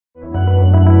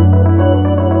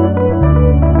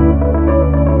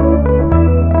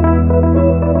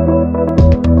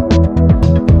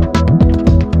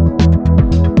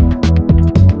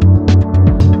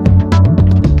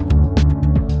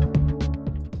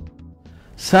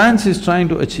Science is trying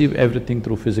to achieve everything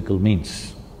through physical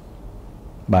means,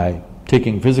 by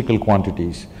taking physical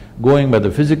quantities, going by the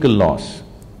physical laws.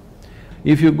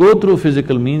 If you go through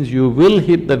physical means, you will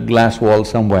hit that glass wall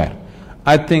somewhere.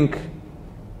 I think,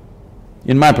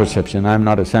 in my perception, I'm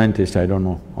not a scientist, I don't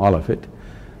know all of it,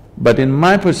 but in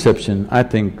my perception, I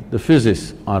think the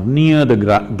physicists are near the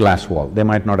glass wall. They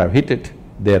might not have hit it,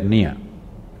 they're near.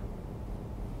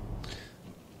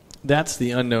 That's the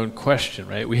unknown question,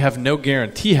 right? We have no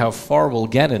guarantee how far we'll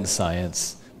get in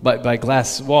science. By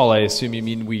glass wall, I assume you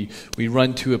mean we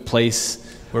run to a place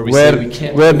where we say we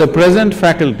can't… Where the present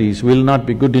faculties will not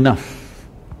be good enough.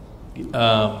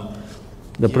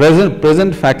 The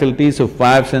present faculties of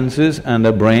five senses and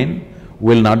the brain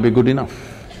will not be good enough.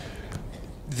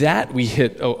 That we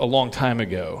hit a long time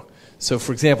ago. So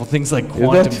for example, things like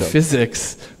quantum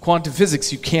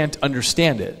physics, you can't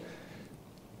understand it.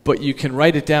 But you can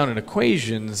write it down in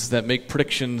equations that make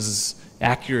predictions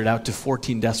accurate out to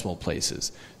 14 decimal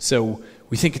places. So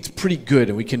we think it's pretty good,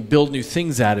 and we can build new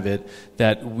things out of it,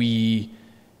 that we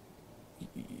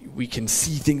can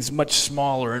see things much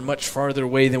smaller and much farther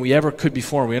away than we ever could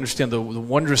before. We understand the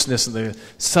wondrousness and the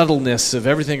subtleness of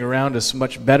everything around us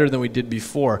much better than we did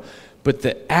before. But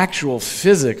the actual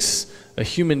physics, a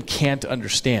human can't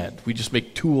understand. We just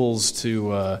make tools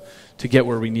to get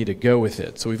where we need to go with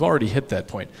it. So we've already hit that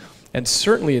point. And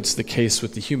certainly it's the case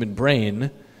with the human brain,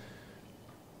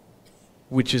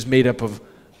 which is made up of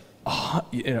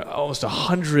almost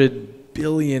 100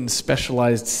 billion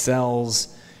specialized cells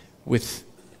with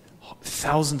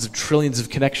thousands of trillions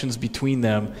of connections between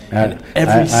them. And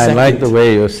every second… I like the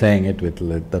way you're saying it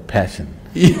with the passion.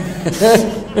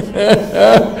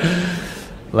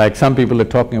 Like some people are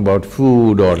talking about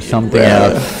food or something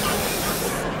else.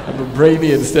 I'm a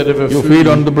brainy instead of a foodie. You feed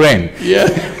on the brain. Yeah.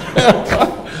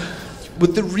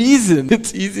 But the reason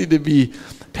it's easy to be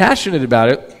passionate about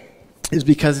it is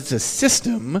because it's a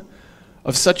system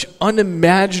of such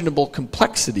unimaginable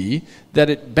complexity that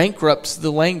it bankrupts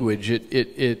the language.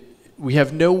 We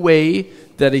have no way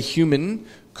that a human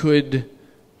could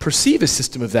perceive a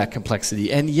system of that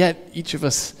complexity, and yet each of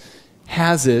us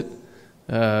has it.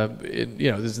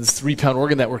 There's this 3-pound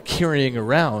organ that we're carrying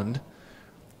around,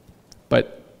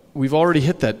 but we've already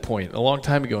hit that point a long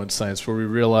time ago in science where we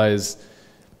realize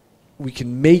we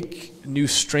can make new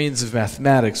strains of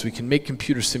mathematics, we can make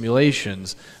computer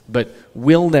simulations, but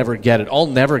we'll never get it. I'll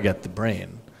never get the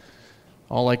brain.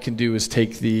 All I can do is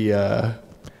take the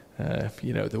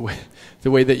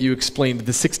way that you explained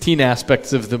the 16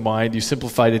 aspects of the mind, you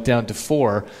simplified it down to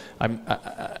 4.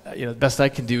 The best I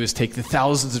can do is take the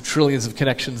thousands of trillions of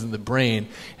connections in the brain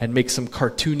and make some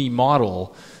cartoony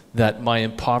model that my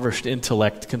impoverished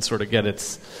intellect can sort of get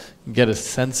a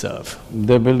sense of.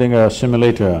 They're building a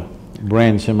simulator,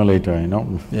 brain simulator,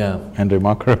 Yeah. Henry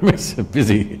Markram is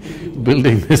busy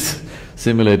building this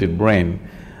simulated brain.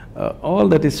 All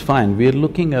that is fine. We are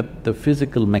looking at the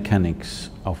physical mechanics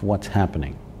of what's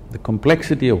happening. The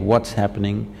complexity of what's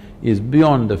happening is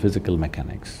beyond the physical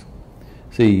mechanics.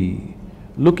 See,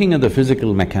 looking at the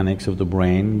physical mechanics of the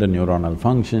brain, the neuronal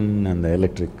function and the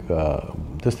electric…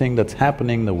 this thing that's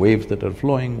happening, the waves that are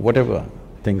flowing, whatever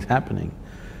things happening,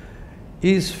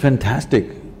 is fantastic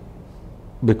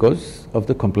because of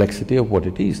the complexity of what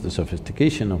it is, the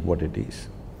sophistication of what it is.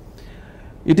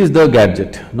 It is the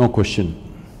gadget, no question,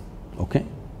 okay?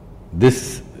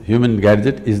 This human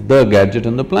gadget is the gadget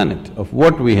on the planet. Of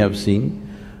what we have seen,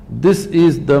 this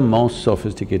is the most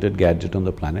sophisticated gadget on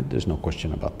the planet, there's no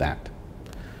question about that.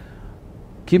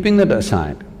 Keeping that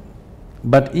aside,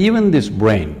 but even this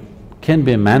brain can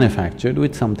be manufactured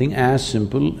with something as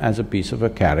simple as a piece of a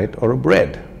carrot or a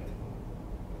bread.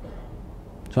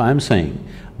 So I'm saying,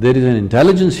 there is an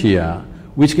intelligence here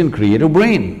which can create a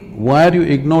brain. Why are you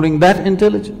ignoring that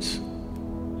intelligence?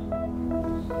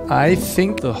 I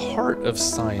think the heart of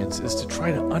science is to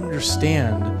try to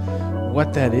understand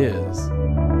what that is.